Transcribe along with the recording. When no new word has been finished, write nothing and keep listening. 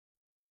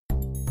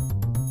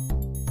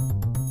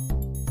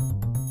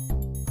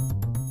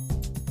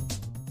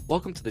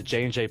Welcome to the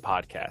J&J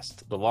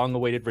podcast, the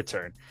long-awaited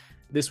return.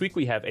 This week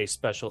we have a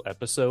special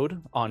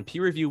episode on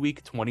Peer Review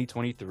Week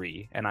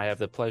 2023, and I have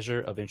the pleasure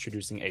of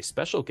introducing a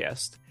special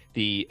guest,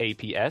 the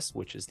APS,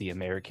 which is the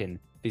American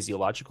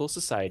Physiological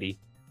Society,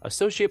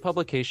 Associate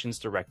Publications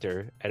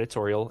Director,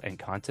 Editorial and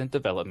Content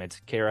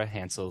Development, Kara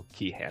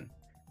Hansel-Keehan.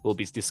 We'll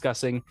be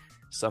discussing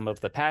some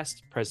of the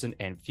past, present,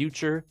 and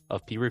future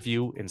of peer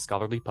review in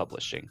scholarly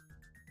publishing.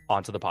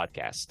 On to the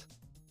podcast.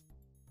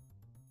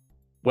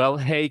 Well,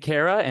 hey,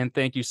 Kara, and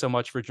thank you so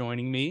much for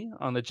joining me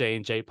on the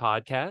J&J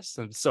podcast.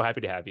 I'm so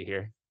happy to have you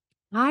here.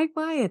 Hi,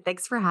 Wyatt.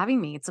 Thanks for having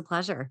me. It's a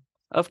pleasure.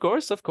 Of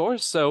course.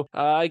 So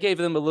I gave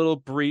them a little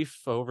brief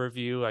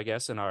overview, I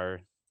guess, in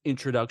our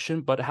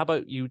introduction, but how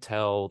about you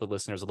tell the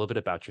listeners a little bit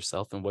about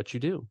yourself and what you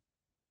do?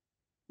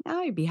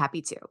 I'd be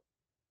happy to.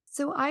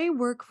 So, I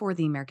work for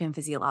the American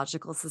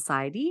Physiological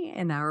Society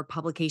in our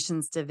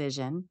publications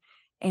division,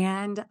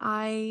 and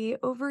I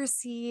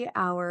oversee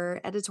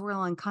our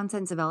editorial and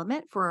content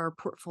development for our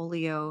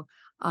portfolio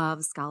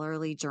of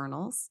scholarly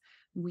journals.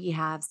 We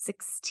have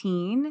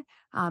 16.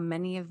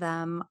 Many of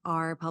them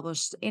are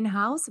published in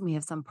house, and we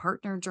have some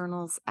partner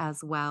journals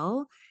as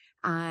well.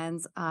 And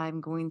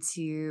I'm going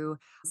to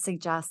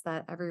suggest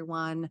that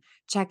everyone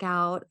check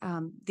out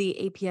the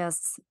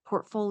APS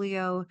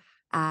portfolio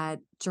at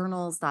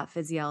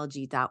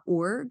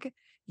journals.physiology.org.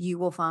 You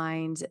will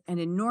find an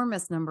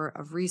enormous number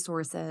of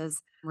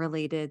resources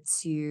related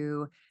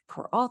to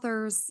for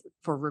authors,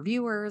 for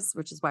reviewers,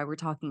 which is why we're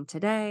talking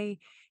today.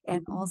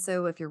 And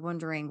also, if you're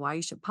wondering why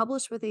you should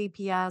publish with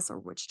APS or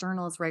which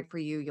journal is right for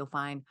you, you'll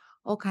find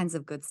all kinds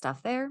of good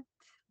stuff there.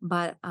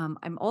 But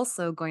I'm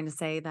also going to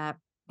say that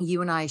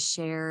you and I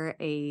share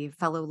a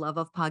fellow love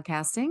of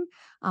podcasting.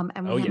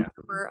 And Oh, we have yeah.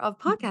 a number of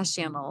podcast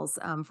channels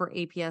for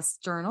APS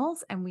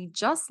journals. And we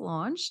just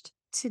launched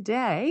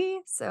today.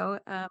 So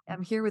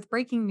I'm here with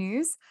breaking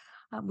news.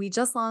 We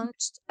just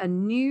launched a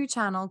new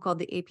channel called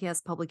the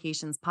APS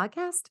Publications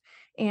Podcast.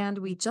 And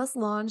we just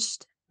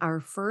launched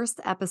our first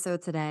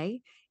episode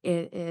today.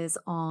 It is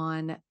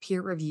on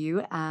peer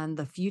review and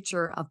the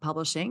future of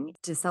publishing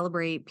to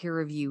celebrate Peer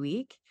Review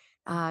Week.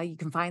 You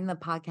can find the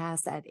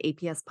podcast at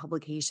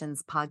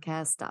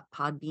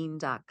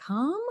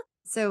apspublicationspodcast.podbean.com.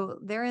 So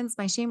there ends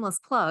my shameless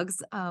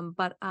plugs.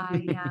 But I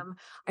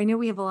know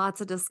we have a lot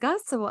to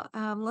discuss. So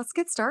let's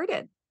get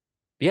started.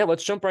 Yeah,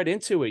 let's jump right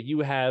into it. You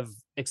have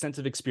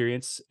extensive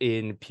experience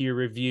in peer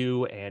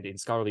review and in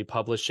scholarly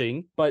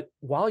publishing, but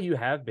while you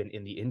have been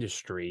in the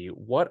industry,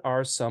 what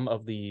are some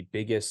of the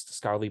biggest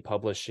scholarly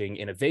publishing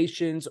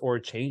innovations or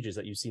changes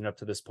that you've seen up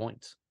to this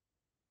point?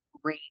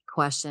 Great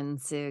question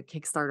to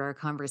kickstart our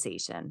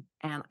conversation.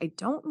 And I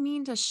don't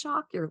mean to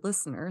shock your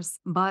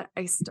listeners, but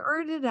I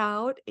started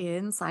out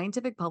in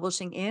scientific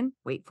publishing in,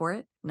 wait for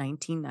it,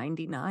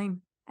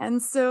 1999.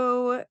 And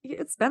so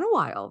it's been a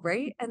while,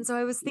 right? And so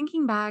I was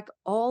thinking back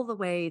all the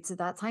way to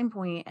that time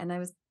point, and I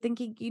was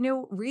thinking,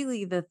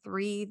 really the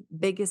three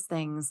biggest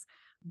things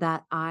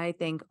that I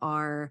think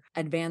are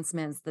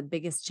advancements, the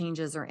biggest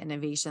changes or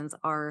innovations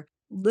are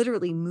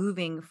literally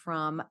moving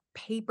from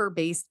paper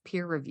based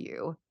peer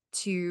review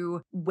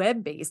to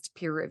web-based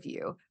peer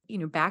review.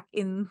 Back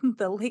in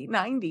the late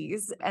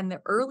 90s and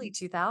the early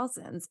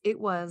 2000s, it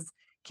was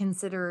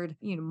considered,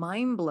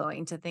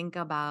 mind-blowing to think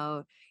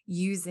about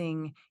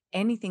using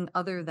anything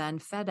other than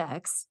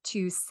FedEx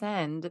to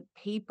send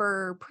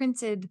paper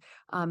printed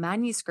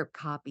manuscript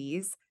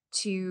copies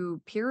to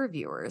peer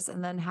reviewers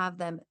and then have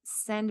them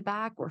send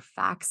back or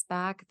fax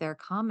back their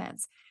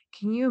comments.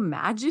 Can you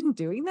imagine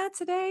doing that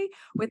today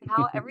with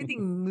how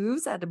everything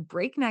moves at a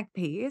breakneck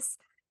pace?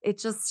 It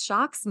just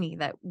shocks me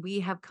that we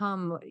have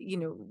come,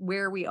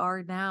 where we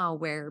are now,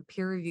 where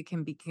peer review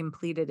can be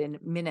completed in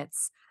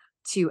minutes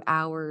to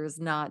hours,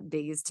 not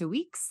days to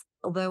weeks.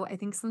 Although I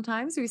think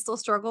sometimes we still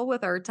struggle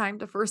with our time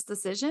to first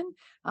decision.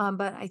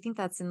 But I think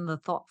that's in the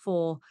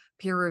thoughtful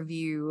peer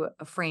review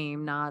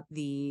frame, not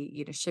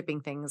the,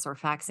 shipping things or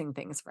faxing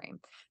things frame.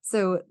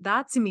 So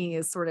that to me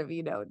is sort of,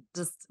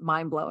 just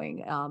mind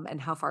blowing and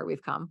how far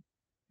we've come.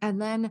 And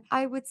then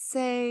I would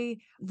say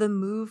the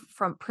move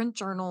from print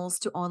journals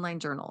to online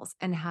journals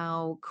and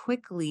how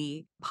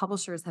quickly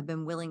publishers have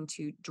been willing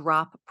to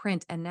drop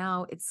print. And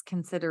now it's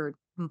considered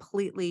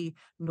completely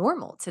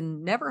normal to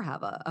never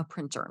have a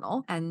print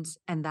journal. And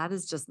that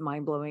is just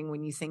mind blowing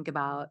when you think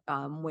about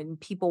when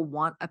people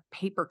want a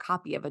paper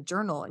copy of a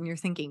journal and you're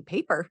thinking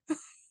paper.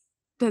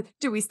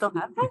 Do we still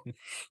have that?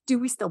 Do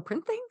we still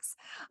print things?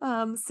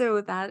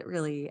 So that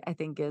really, I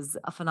think, is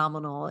a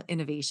phenomenal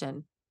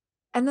innovation.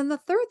 And then the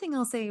third thing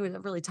I'll say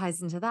that really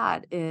ties into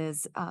that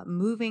is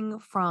moving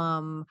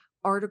from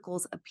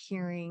articles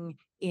appearing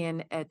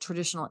in a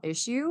traditional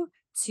issue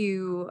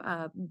to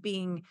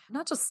being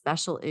not just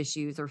special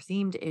issues or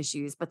themed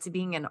issues, but to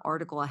being an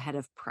article ahead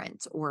of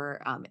print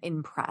or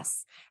in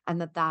press.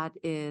 And that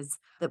is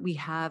that we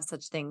have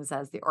such things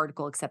as the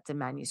article accepted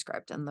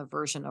manuscript and the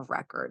version of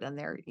record, and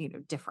they're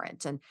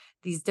different. And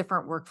these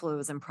different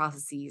workflows and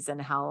processes,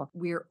 and how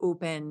we're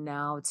open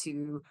now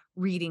to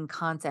reading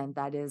content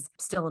that is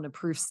still in a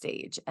proof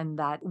stage and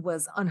that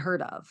was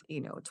unheard of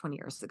 20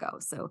 years ago.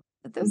 So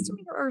Those to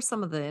me are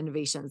some of the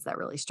innovations that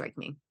really strike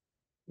me.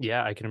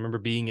 Yeah, I can remember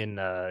being in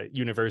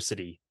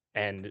university,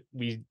 and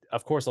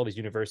of course, all these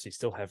universities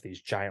still have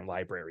these giant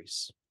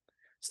libraries,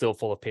 still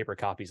full of paper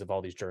copies of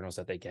all these journals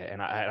that they get.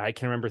 And I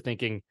can remember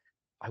thinking,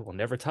 I will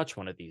never touch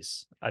one of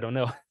these. I don't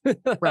know.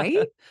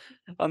 Right?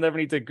 I'll never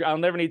need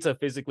to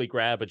physically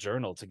grab a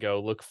journal to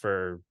go look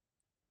for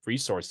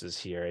resources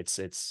here.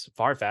 It's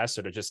far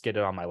faster to just get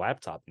it on my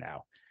laptop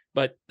now.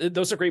 But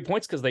those are great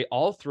points because they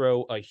all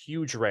throw a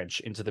huge wrench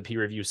into the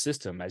peer review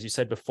system. As you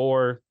said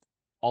before,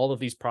 all of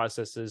these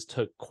processes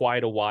took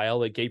quite a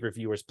while. It gave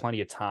reviewers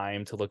plenty of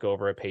time to look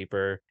over a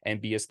paper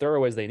and be as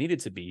thorough as they needed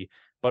to be.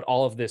 But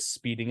all of this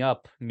speeding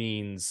up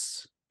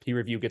means peer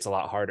review gets a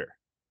lot harder,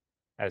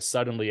 as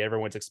suddenly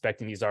everyone's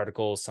expecting these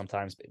articles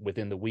sometimes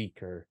within the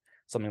week or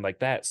something like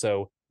that.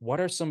 So, what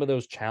are some of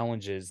those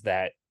challenges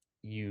that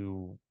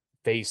you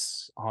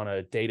face on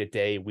a day to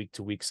day, week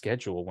to week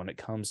schedule when it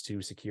comes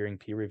to securing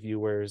peer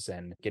reviewers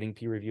and getting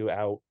peer review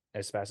out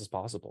as fast as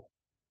possible?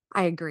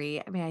 I agree.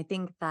 I mean, I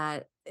think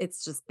that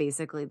it's just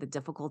basically the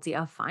difficulty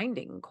of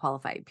finding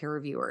qualified peer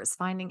reviewers,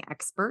 finding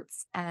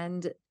experts,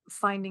 and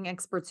finding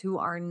experts who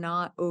are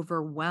not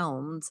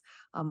overwhelmed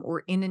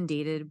or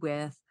inundated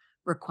with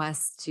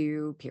requests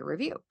to peer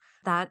review.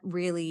 That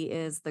really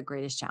is the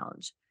greatest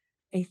challenge.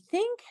 I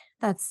think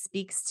that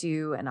speaks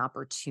to an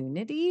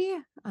opportunity.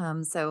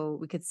 So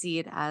we could see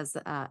it as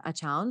a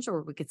challenge,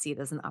 or we could see it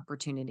as an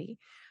opportunity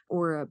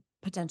or a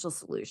potential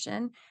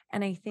solution.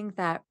 And I think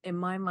that in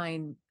my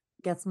mind,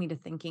 gets me to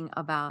thinking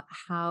about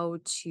how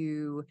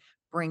to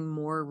bring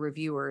more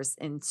reviewers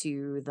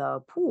into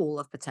the pool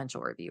of potential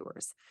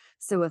reviewers.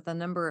 So, if the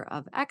number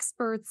of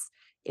experts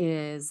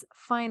is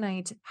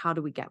finite, how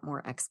do we get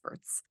more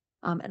experts?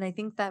 And I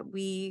think that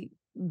we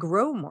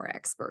grow more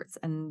experts.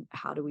 And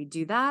how do we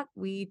do that?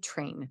 We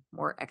train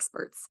more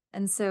experts.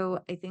 And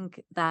so I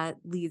think that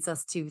leads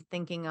us to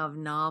thinking of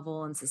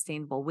novel and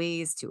sustainable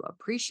ways to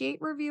appreciate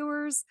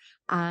reviewers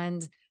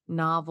and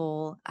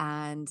novel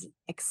and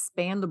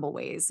expandable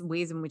ways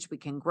in which we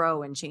can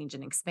grow and change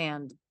and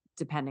expand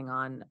depending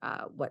on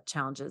what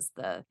challenges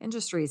the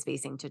industry is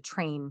facing to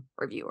train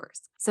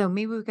reviewers. So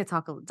maybe we could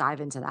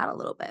dive into that a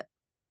little bit.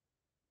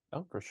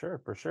 Oh, for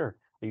sure, for sure.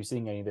 Are you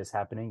seeing any of this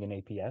happening in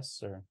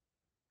APS or?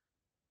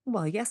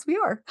 Well, yes, we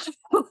are.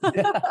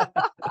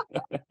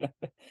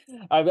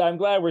 I'm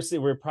glad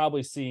we're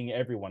probably seeing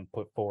everyone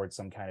put forward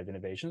some kind of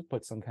innovation,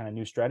 put some kind of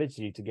new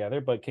strategy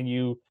together. But can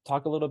you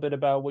talk a little bit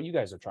about what you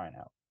guys are trying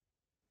out?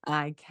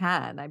 I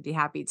can. I'd be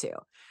happy to.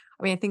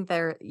 I mean, I think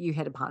there you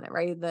hit upon it,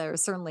 right? There are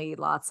certainly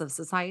lots of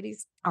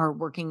societies are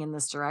working in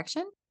this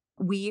direction.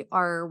 We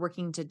are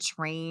working to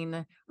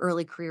train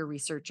early career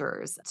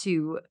researchers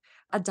to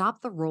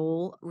adopt the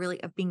role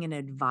really of being an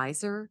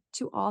advisor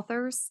to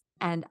authors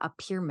and a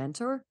peer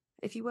mentor,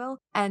 if you will,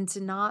 and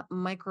to not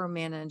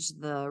micromanage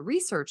the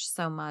research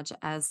so much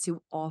as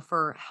to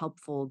offer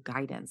helpful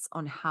guidance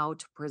on how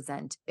to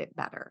present it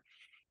better.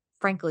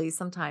 Frankly,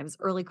 sometimes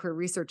early career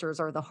researchers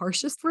are the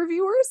harshest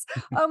reviewers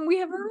we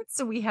have heard.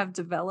 So we have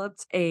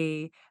developed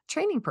a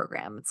training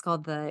program. It's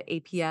called the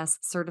APS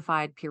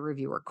Certified Peer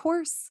Reviewer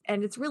course,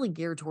 and it's really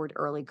geared toward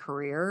early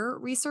career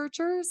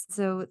researchers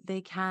so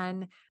they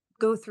can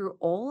go through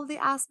all of the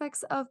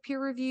aspects of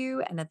peer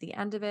review. And at the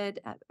end of it,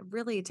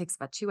 really, it takes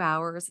about 2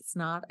 hours. It's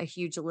not a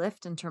huge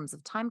lift in terms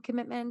of time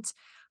commitment.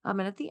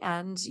 And at the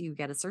end, you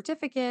get a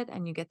certificate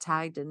and you get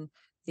tagged in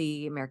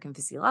the American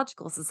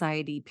Physiological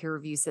Society peer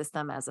review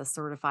system as a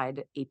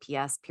certified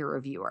APS peer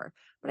reviewer.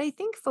 But I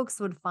think folks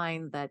would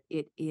find that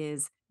it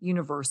is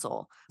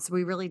universal. So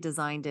we really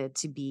designed it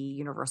to be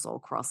universal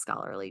across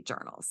scholarly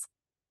journals.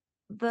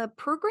 The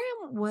program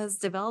was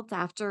developed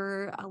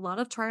after a lot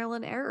of trial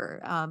and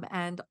error,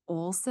 and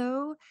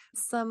also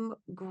some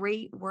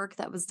great work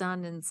that was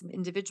done in some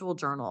individual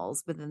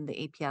journals within the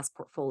APS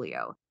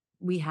portfolio.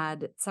 We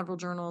had several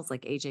journals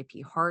like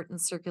AJP Heart and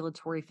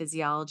Circulatory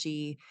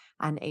Physiology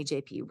and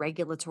AJP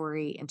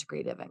Regulatory,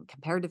 Integrative and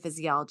Comparative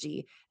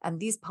Physiology. And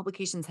these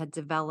publications had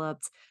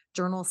developed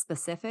journal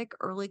specific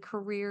early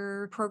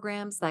career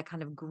programs that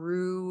kind of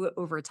grew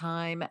over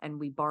time.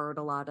 And we borrowed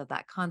a lot of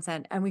that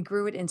content and we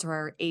grew it into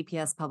our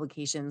APS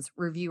Publications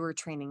Reviewer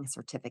Training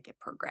Certificate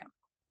Program.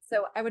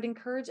 So I would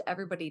encourage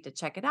everybody to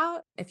check it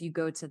out. If you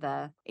go to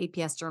the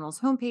APS Journals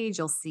homepage,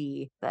 you'll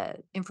see the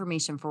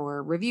information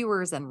for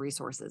reviewers and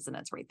resources, and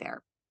it's right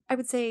there. I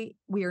would say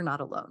we are not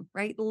alone,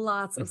 right?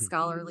 Lots of Mhm.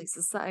 scholarly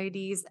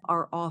societies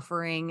are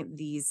offering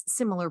these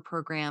similar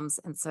programs.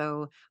 And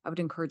so I would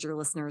encourage your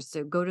listeners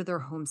to go to their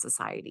home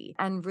society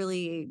and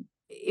really,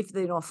 if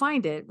they don't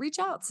find it, reach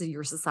out to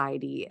your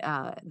society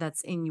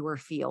that's in your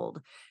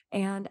field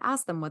and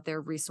ask them what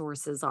their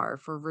resources are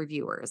for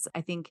reviewers.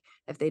 I think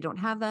if they don't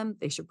have them,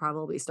 they should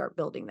probably start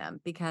building them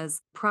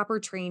because proper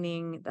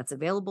training that's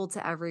available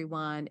to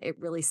everyone, it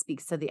really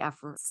speaks to the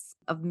efforts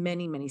of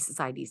many, many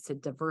societies to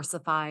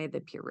diversify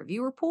the peer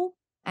reviewer pool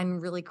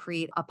and really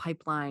create a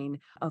pipeline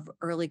of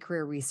early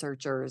career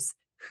researchers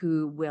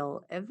who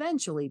will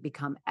eventually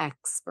become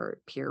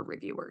expert peer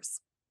reviewers.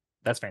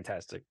 That's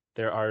fantastic.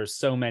 There are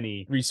so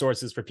many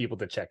resources for people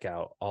to check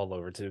out all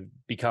over to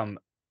become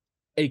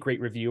a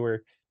great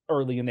reviewer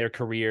early in their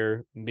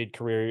career,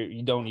 mid-career.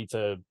 You don't need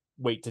to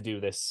wait to do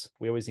this.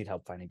 We always need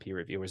help finding peer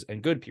reviewers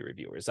and good peer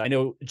reviewers. I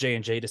know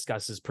J&J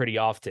discusses pretty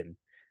often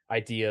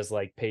ideas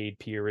like paid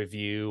peer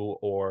review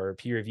or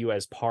peer review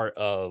as part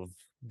of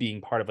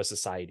being part of a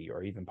society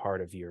or even part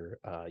of your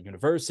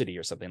university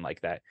or something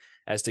like that,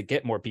 as to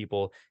get more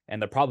people.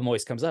 And the problem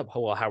always comes up,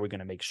 oh, well, how are we going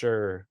to make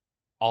sure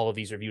all of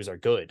these reviews are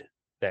good?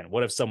 Then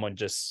what if someone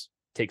just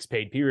takes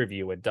paid peer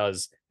review and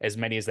does as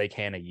many as they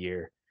can a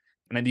year?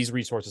 And then these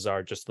resources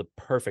are just the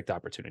perfect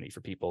opportunity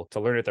for people to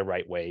learn it the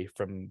right way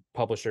from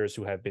publishers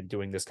who have been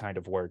doing this kind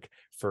of work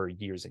for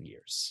years and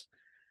years.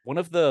 One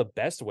of the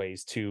best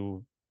ways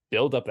to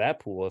build up that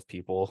pool of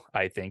people,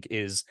 I think,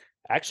 is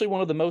actually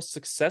one of the most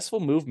successful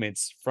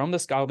movements from the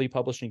scholarly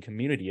publishing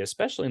community,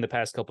 especially in the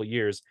past couple of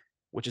years,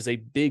 which is a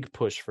big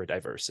push for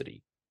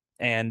diversity.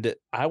 And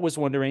I was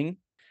wondering,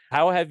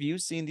 how have you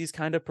seen these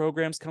kind of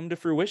programs come to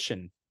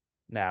fruition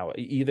now,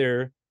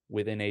 either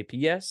within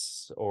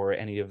APS or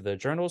any of the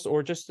journals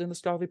or just in the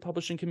scholarly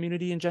publishing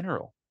community in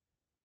general?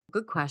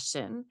 Good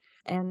question.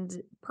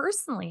 And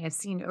personally, I've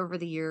seen over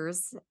the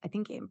years, I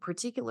think in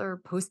particular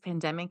post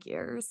pandemic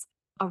years,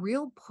 a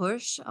real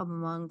push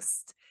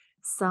amongst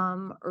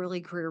some early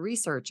career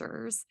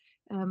researchers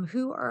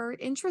who are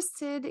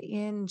interested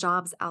in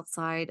jobs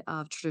outside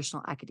of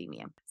traditional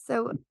academia.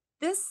 So,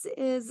 this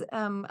is,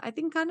 I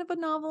think, kind of a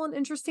novel and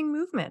interesting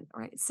movement,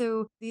 right?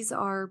 So, these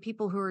are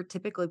people who are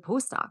typically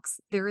postdocs.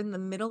 They're in the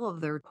middle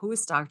of their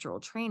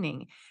postdoctoral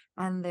training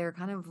and they're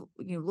kind of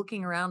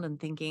looking around and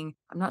thinking,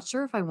 I'm not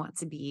sure if I want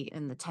to be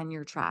in the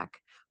tenure track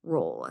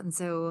role. And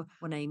so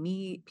when I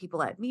meet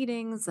people at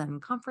meetings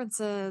and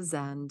conferences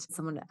and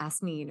someone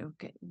asks me,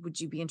 would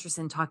you be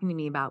interested in talking to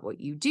me about what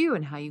you do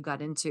and how you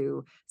got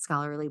into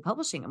scholarly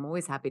publishing? I'm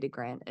always happy to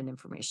grant an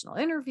informational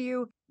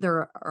interview.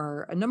 There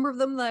are a number of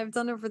them that I've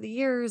done over the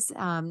years,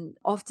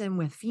 often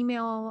with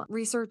female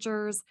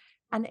researchers.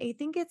 And I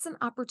think it's an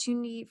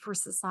opportunity for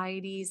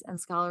societies and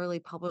scholarly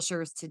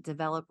publishers to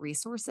develop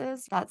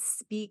resources that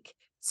speak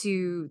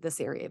to this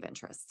area of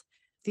interest.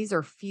 These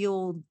are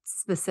field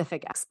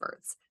specific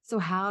experts. So,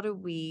 how do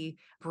we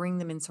bring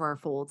them into our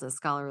fold as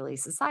scholarly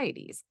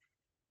societies?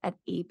 At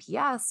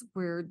APS,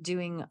 we're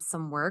doing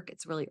some work.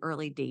 It's really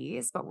early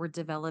days, but we're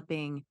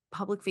developing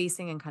public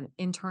facing and kind of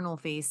internal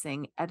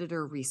facing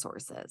editor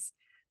resources.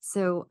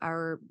 So,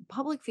 our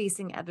public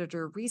facing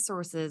editor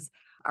resources,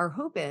 our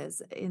hope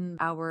is in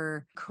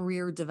our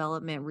career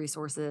development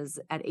resources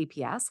at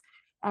APS.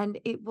 And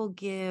it will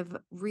give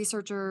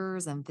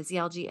researchers and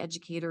physiology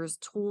educators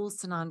tools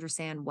to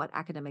understand what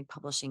academic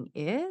publishing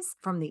is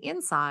from the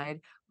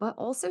inside, but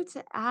also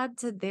to add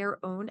to their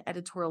own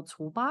editorial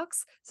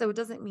toolbox. So it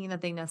doesn't mean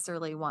that they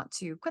necessarily want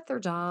to quit their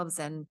jobs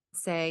and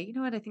say, you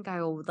know what, I think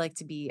I would like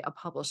to be a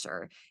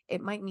publisher.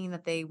 It might mean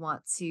that they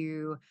want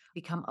to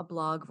become a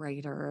blog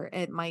writer.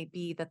 It might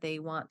be that they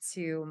want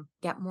to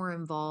get more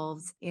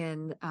involved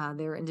in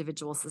their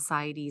individual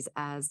societies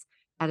as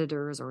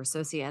editors or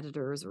associate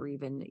editors or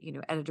even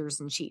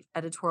editors in chief,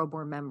 editorial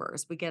board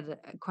members. We get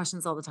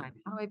questions all the time,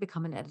 how do I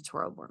become an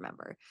editorial board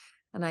member?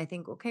 And I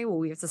think, okay, well,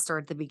 we have to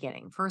start at the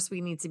beginning. First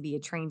we need to be a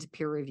trained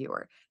peer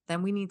reviewer,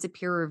 then we need to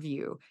peer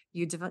review.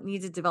 You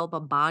need to develop a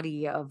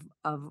body of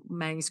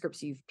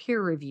manuscripts you've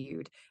peer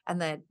reviewed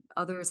and that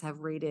others have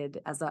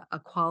rated as a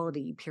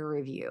quality peer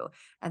review.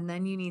 And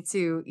then you need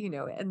to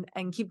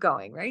and keep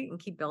going, right, and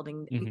keep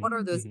building. And Hmm. what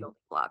are those Hmm. building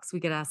blocks? We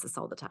get asked this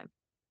all the time.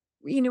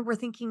 We're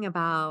thinking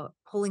about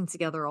pulling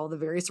together all the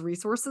various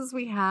resources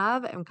we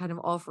have and kind of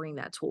offering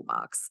that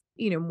toolbox.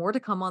 More to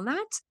come on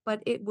that,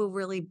 but it will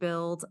really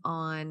build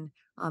on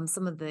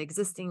some of the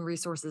existing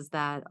resources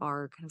that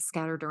are kind of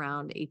scattered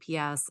around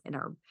APS in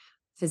our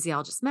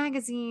Physiologist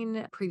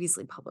magazine,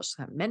 previously published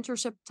kind of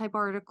mentorship type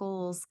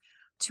articles.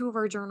 Two of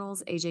our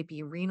journals,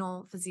 AJP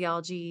Renal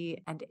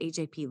Physiology and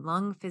AJP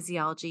Lung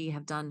Physiology,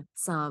 have done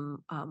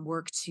some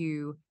work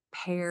to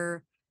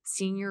pair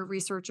senior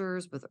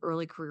researchers with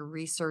early career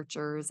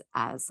researchers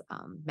as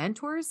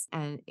mentors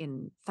and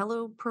in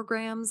fellow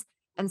programs.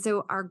 And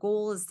so our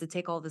goal is to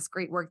take all this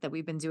great work that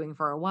we've been doing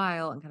for a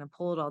while and kind of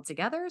pull it all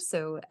together.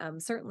 So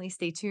certainly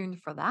stay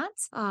tuned for that.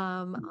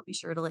 I'll be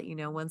sure to let you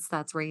know once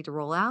that's ready to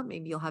roll out.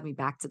 Maybe you'll have me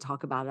back to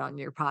talk about it on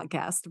your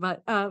podcast.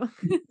 But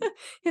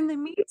in the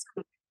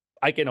meantime,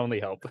 I can only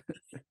help.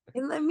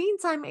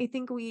 I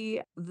think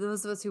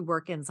those of us who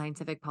work in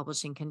scientific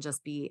publishing can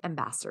just be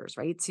ambassadors,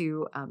 right,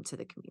 to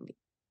the community.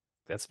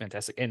 That's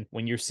fantastic. And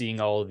when you're seeing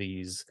all of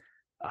these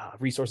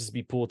resources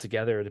be pulled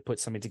together to put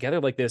something together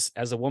like this,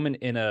 as a woman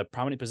in a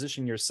prominent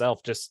position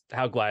yourself, just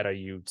how glad are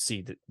you to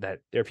see that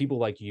there are people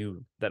like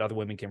you that other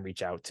women can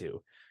reach out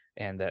to,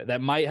 and that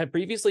might have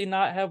previously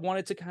not have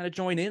wanted to kind of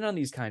join in on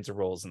these kinds of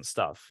roles and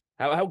stuff.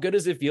 How good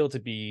does it feel to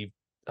be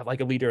like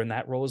a leader in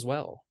that role as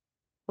well?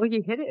 Well,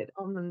 you hit it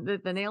on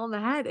the nail on the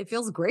head. It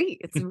feels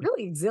great. It's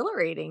really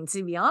exhilarating,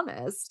 to be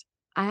honest.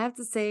 I have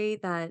to say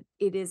that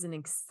it is an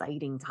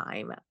exciting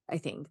time, I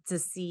think, to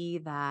see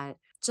that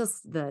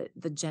just the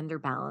gender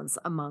balance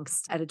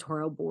amongst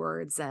editorial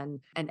boards and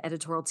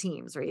editorial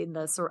teams, right? In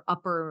the sort of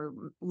upper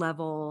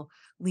level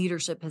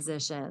leadership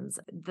positions,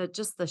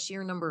 the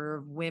sheer number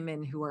of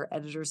women who are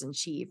editors in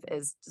chief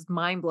is just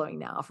mind blowing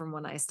now from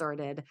when I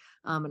started.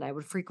 And I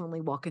would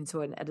frequently walk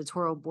into an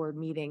editorial board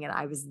meeting, and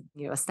I was,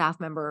 a staff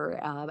member,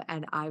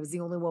 and I was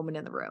the only woman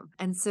in the room.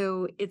 And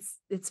so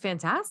it's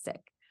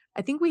fantastic.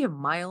 I think we have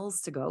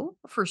miles to go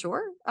for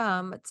sure.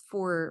 It's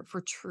for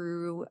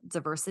true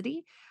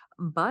diversity,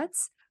 but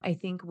I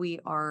think we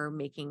are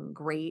making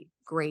great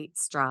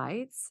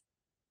strides.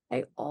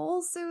 I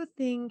also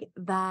think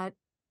that,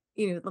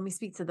 let me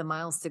speak to the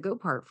miles to go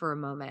part for a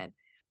moment.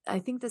 I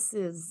think this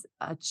is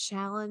a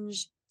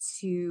challenge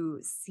to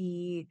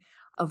see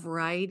a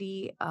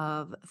variety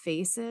of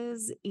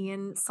faces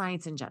in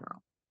science in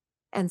general.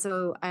 And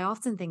so I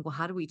often think, well,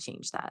 how do we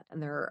change that?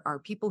 And there are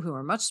people who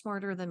are much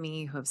smarter than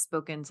me who have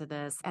spoken to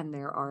this. And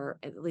there are,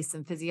 at least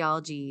in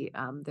physiology,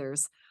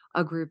 there's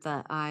a group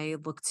that I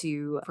look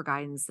to for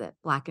guidance, that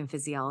Black in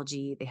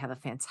Physiology. They have a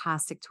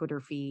fantastic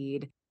Twitter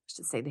feed. I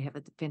should say they have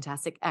a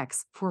fantastic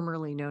X,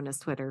 formerly known as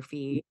Twitter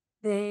feed.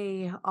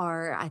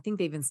 I think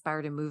they've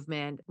inspired a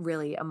movement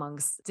really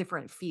amongst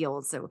different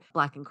fields. So,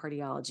 Black in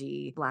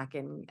cardiology, Black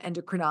in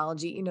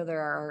endocrinology,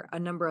 there are a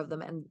number of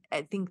them. And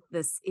I think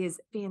this is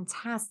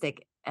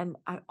fantastic. And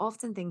I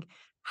often think,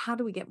 how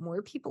do we get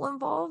more people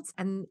involved?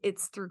 And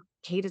it's through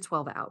K to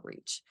 12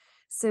 outreach.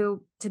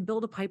 So, to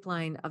build a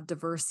pipeline of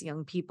diverse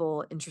young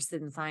people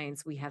interested in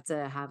science, we have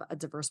to have a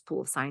diverse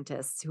pool of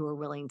scientists who are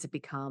willing to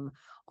become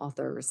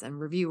authors and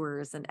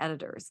reviewers and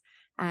editors.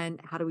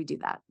 And how do we do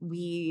that?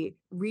 We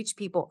reach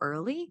people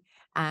early,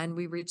 and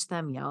we reach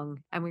them young,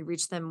 and we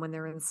reach them when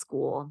they're in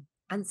school.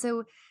 And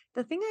so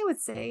the thing I would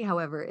say,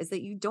 however, is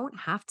that you don't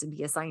have to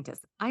be a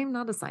scientist. I am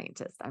not a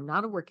scientist. I'm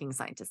not a working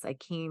scientist. I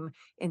came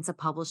into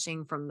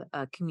publishing from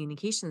a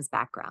communications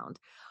background.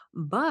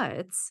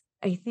 But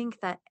I think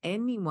that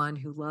anyone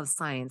who loves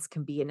science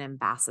can be an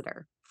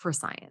ambassador for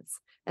science.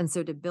 And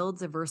so to build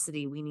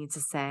diversity, we need to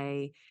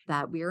say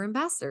that we are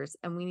ambassadors,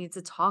 and we need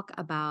to talk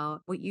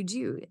about what you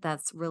do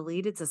that's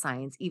related to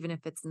science, even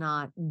if it's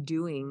not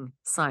doing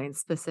science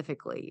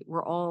specifically.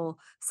 We're all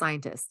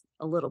scientists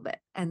a little bit.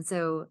 And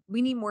so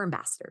we need more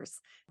ambassadors.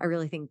 I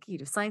really think,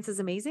 science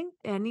is amazing.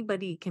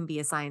 Anybody can be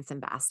a science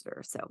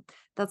ambassador. So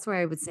that's where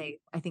I would say,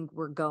 I think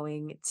we're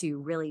going to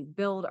really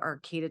build our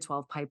K to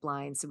 12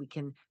 pipeline so we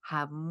can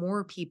have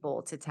more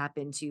people to tap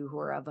into who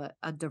are of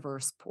a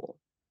diverse pool.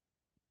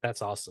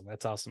 That's awesome.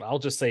 That's awesome. I'll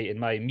just say in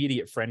my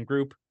immediate friend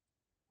group,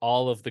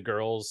 all of the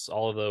girls,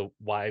 all of the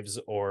wives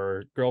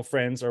or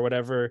girlfriends or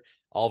whatever,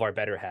 all of our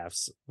better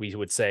halves, we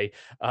would say,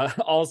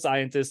 all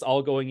scientists,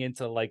 all going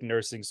into like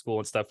nursing school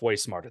and stuff, way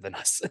smarter than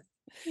us.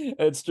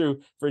 It's true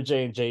for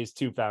J&J's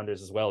two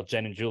founders as well.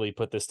 Jen and Julie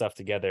put this stuff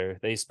together.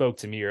 They spoke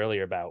to me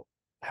earlier about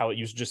how it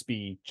used to just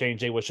be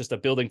J&J was just a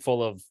building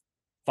full of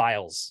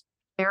files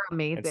They're and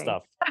amazing.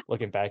 stuff.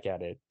 Looking back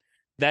at it,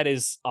 that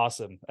is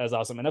awesome. That's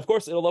awesome. And of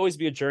course, it'll always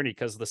be a journey,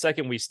 because the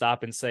second we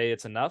stop and say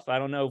it's enough, I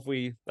don't know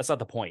if that's not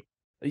the point.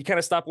 You kind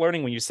of stop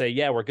learning when you say,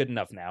 yeah, we're good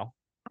enough now.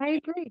 I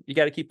agree. You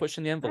got to keep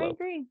pushing the I envelope.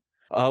 agree.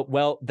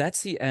 Well,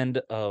 that's the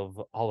end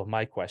of all of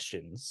my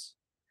questions.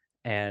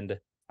 And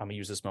I'm going to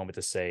use this moment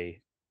to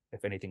say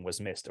if anything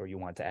was missed or you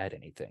want to add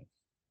anything.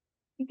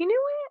 You know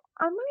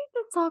what? I wanted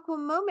to talk a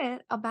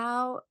moment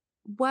about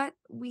what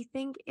we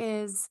think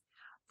is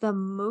the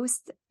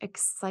most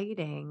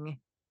exciting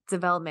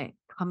development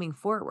coming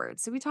forward.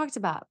 So we talked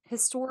about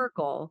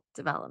historical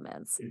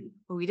developments,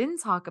 but we didn't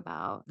talk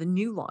about the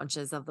new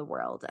launches of the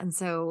world. And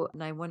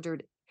I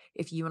wondered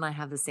if you and I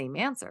have the same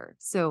answer.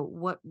 So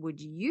what would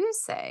you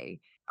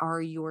say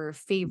are your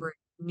favorite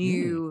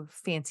new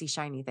fancy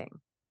shiny thing?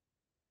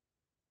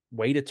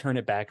 Way to turn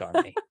it back on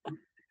me.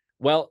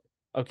 Well,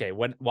 okay,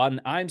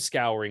 when I'm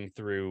scouring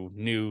through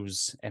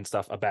news and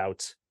stuff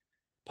about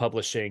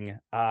publishing,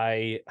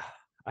 I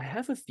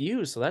have a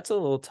few, so that's a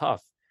little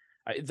tough.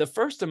 The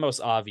first and most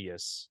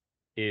obvious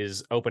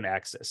is open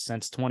access.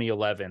 Since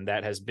 2011,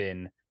 that has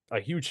been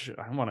a huge,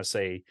 I want to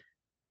say,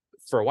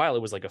 for a while,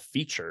 it was like a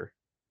feature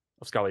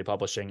of scholarly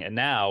publishing. And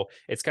now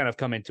it's kind of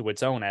come into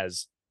its own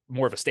as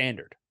more of a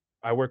standard.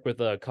 I work with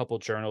a couple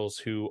journals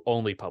who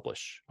only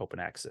publish open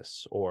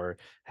access or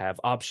have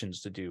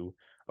options to do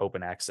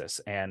open access.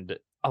 And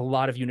a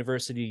lot of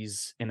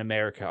universities in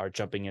America are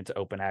jumping into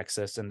open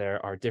access, and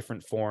there are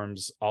different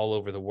forms all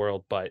over the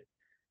world. But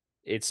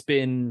it's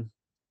been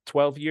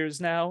 12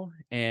 years now,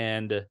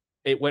 and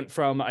it went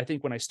from, I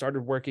think, when I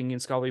started working in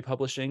scholarly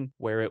publishing,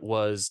 where it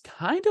was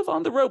kind of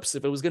on the ropes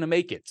if it was going to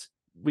make it.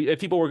 If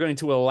people were going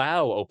to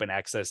allow open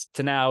access,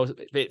 to now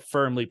it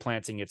firmly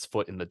planting its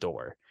foot in the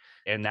door.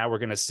 And now we're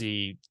going to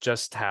see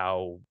just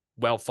how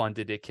well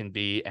funded it can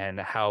be and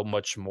how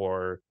much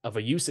more of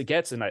a use it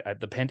gets. And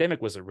the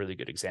pandemic was a really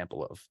good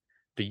example of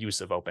the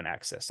use of open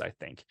access, I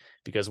think,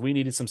 because we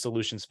needed some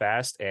solutions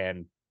fast.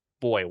 And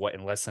boy, what,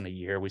 in less than a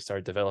year, we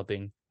started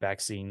developing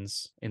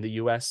vaccines in the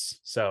US.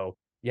 So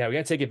yeah, we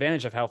got to take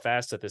advantage of how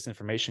fast that this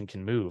information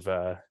can move.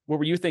 What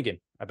were you thinking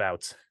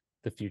about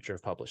the future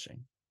of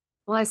publishing?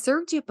 Well, I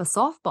served you up a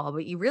softball,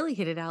 but you really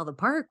hit it out of the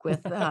park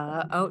with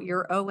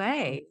your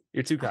OA.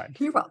 You're too kind.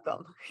 You're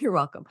welcome. You're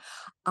welcome.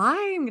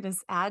 I'm going to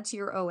add to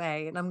your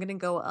OA and I'm going to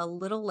go a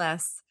little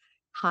less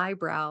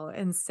highbrow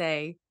and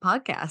say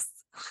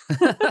podcasts.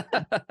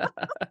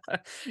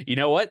 You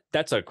know what?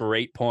 That's a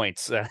great point.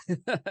 So,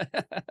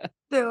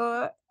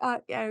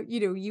 yeah,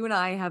 you and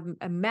I have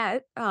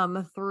met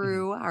Mhm.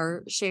 through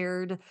our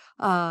shared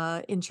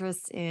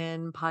interests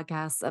in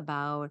podcasts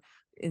about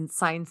in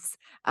science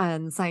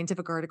and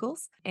scientific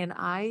articles. And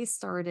I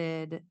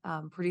started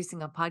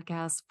producing a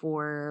podcast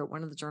for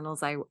one of the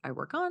journals I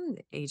work on,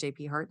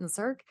 AJP Heart and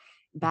Circ,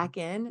 Mhm. back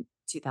in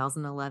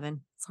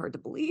 2011. It's hard to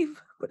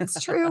believe, but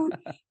it's true.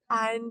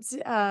 And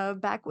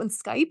back when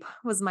Skype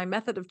was my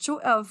method of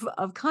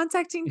of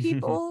contacting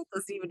people,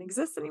 doesn't even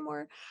exist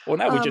anymore. Well,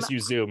 now we Um, just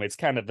use Zoom. It's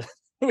kind of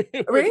we're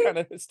right? kind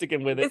of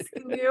sticking with it. It's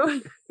the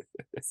new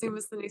Zoom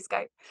is the new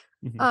Skype.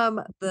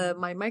 Mhm. The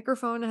my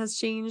microphone has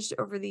changed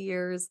over the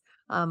years,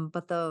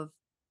 but the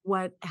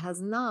what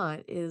has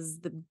not is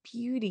the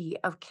beauty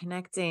of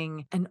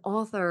connecting an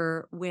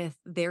author with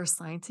their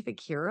scientific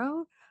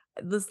hero.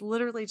 This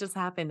literally just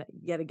happened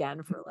yet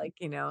again for like,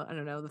 I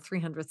don't know, the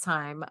 300th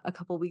time a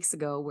couple weeks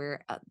ago,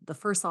 where the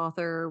first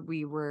author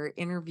we were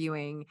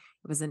interviewing,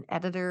 it was an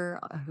editor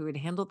who had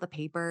handled the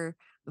paper,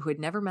 who had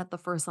never met the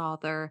first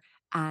author.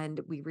 And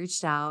we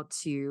reached out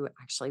to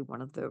actually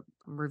one of the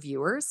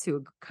reviewers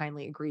who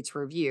kindly agreed to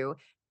review.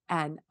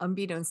 And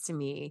unbeknownst to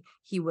me,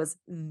 he was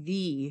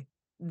the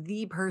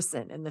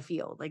person in the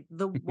field, like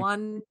the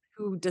one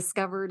who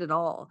discovered it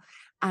all.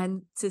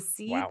 And to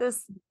see Wow.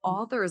 this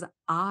author's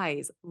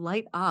eyes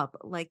light up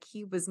like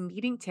he was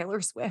meeting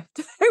Taylor Swift,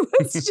 it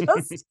was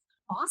just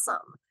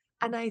awesome.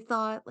 And I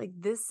thought, like,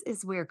 this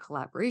is where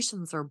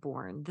collaborations are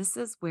born. This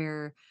is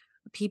where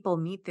people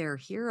meet their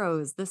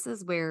heroes. This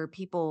is where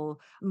people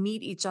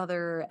meet each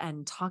other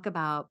and talk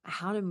about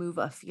how to move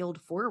a field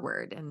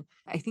forward. And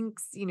I think,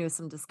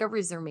 some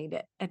discoveries are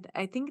made. And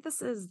I think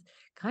this is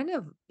kind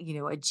of,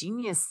 a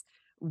genius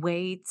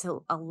way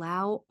to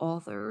allow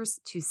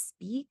authors to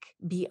speak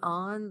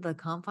beyond the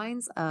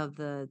confines of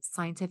the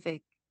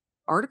scientific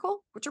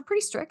article, which are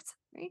pretty strict,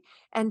 right?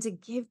 And to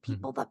give Mhm.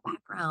 people the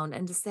background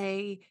and to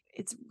say,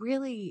 it's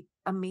really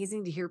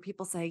amazing to hear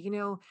people say,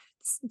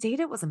 this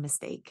data was a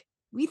mistake.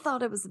 We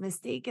thought it was a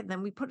mistake. And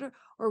then we put it,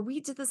 or we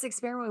did this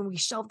experiment and we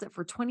shelved it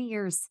for 20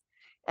 years.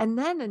 And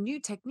then a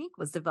new technique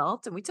was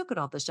developed and we took it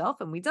off the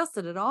shelf and we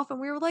dusted it off and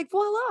we were like,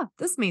 voila,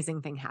 this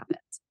amazing thing happened.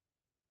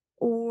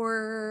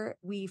 Or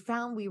we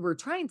found we were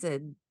trying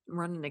to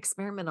run an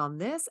experiment on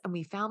this and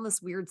we found this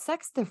weird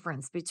sex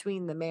difference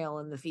between the male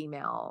and the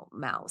female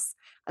mouse.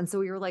 And so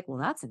we were like, well,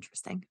 that's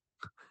interesting.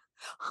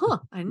 Huh,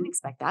 I didn't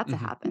expect that to Mhm.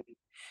 happen.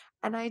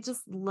 And I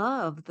just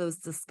love those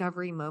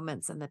discovery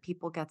moments and that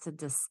people get to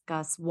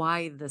discuss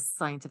why this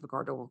scientific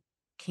article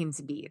came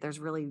to be. There's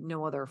really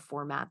no other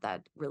format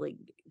that really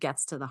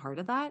gets to the heart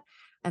of that.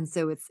 And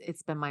so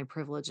it's been my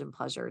privilege and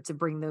pleasure to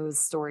bring those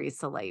stories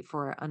to light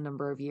for a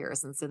number of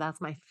years. And so that's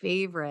my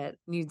favorite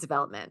new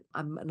development.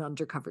 I'm an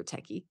undercover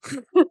techie.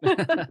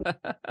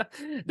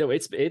 No,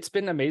 it's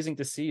been amazing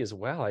to see as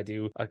well. I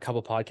do a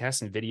couple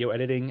podcasts and video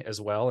editing as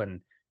well,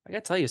 and I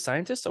gotta tell you,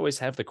 scientists always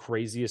have the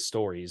craziest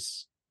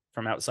stories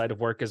from outside of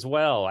work as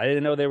well. I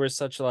didn't know they were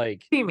such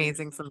like Be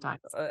amazing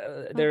sometimes.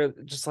 they're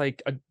just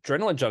like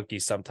adrenaline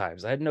junkies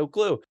sometimes. I had no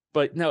clue,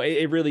 but no,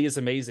 it really is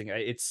amazing.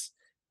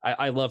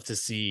 I love to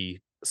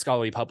see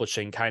scholarly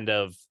publishing kind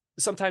of.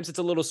 Sometimes it's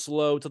a little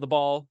slow to the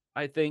ball,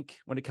 I think,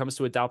 when it comes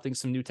to adopting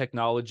some new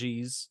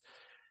technologies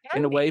in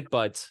Can a be. way,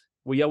 but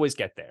we always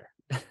get there.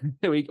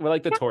 We're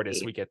like the Can tortoise,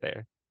 be. we get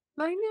there.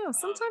 I know.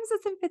 Sometimes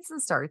it's in fits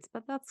and starts,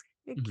 but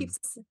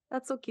Mhm.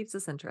 that's what keeps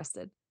us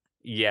interested.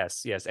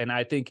 Yes, yes, and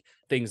I think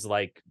things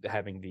like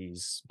having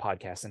these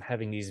podcasts and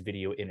having these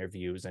video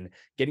interviews and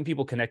getting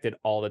people connected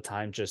all the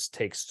time just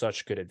takes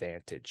such good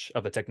advantage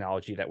of the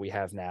technology that we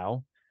have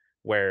now,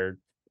 where,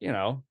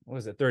 what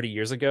was it, 30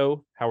 years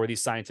ago? How were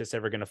these scientists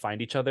ever gonna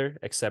find each other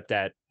except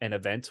at an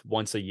event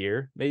once a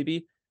year,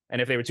 maybe?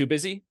 And if they were too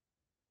busy,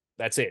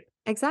 that's it,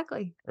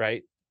 Exactly.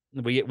 right?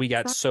 We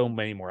got so Exactly.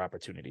 many more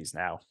opportunities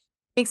now.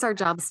 Makes our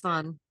jobs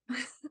fun.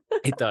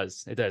 It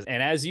does. It does.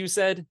 And as you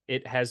said,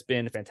 it has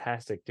been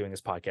fantastic doing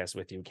this podcast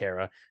with you,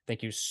 Kara.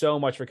 Thank you so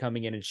much for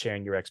coming in and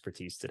sharing your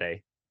expertise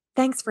today.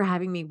 Thanks for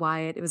having me,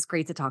 Wyatt. It was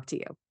great to talk to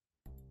you.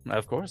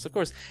 Of course, of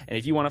course. And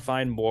if you want to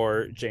find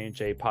more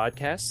J&J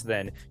podcasts,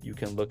 then you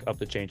can look up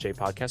the J&J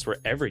podcast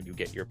wherever you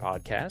get your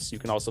podcasts. You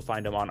can also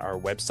find them on our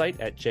website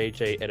at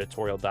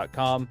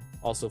jjeditorial.com.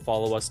 Also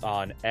follow us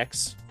on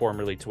X,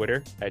 formerly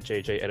Twitter, at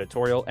JJ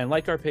Editorial, and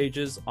like our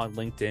pages on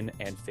LinkedIn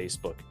and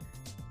Facebook.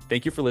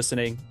 Thank you for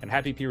listening, and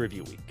happy peer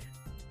review week.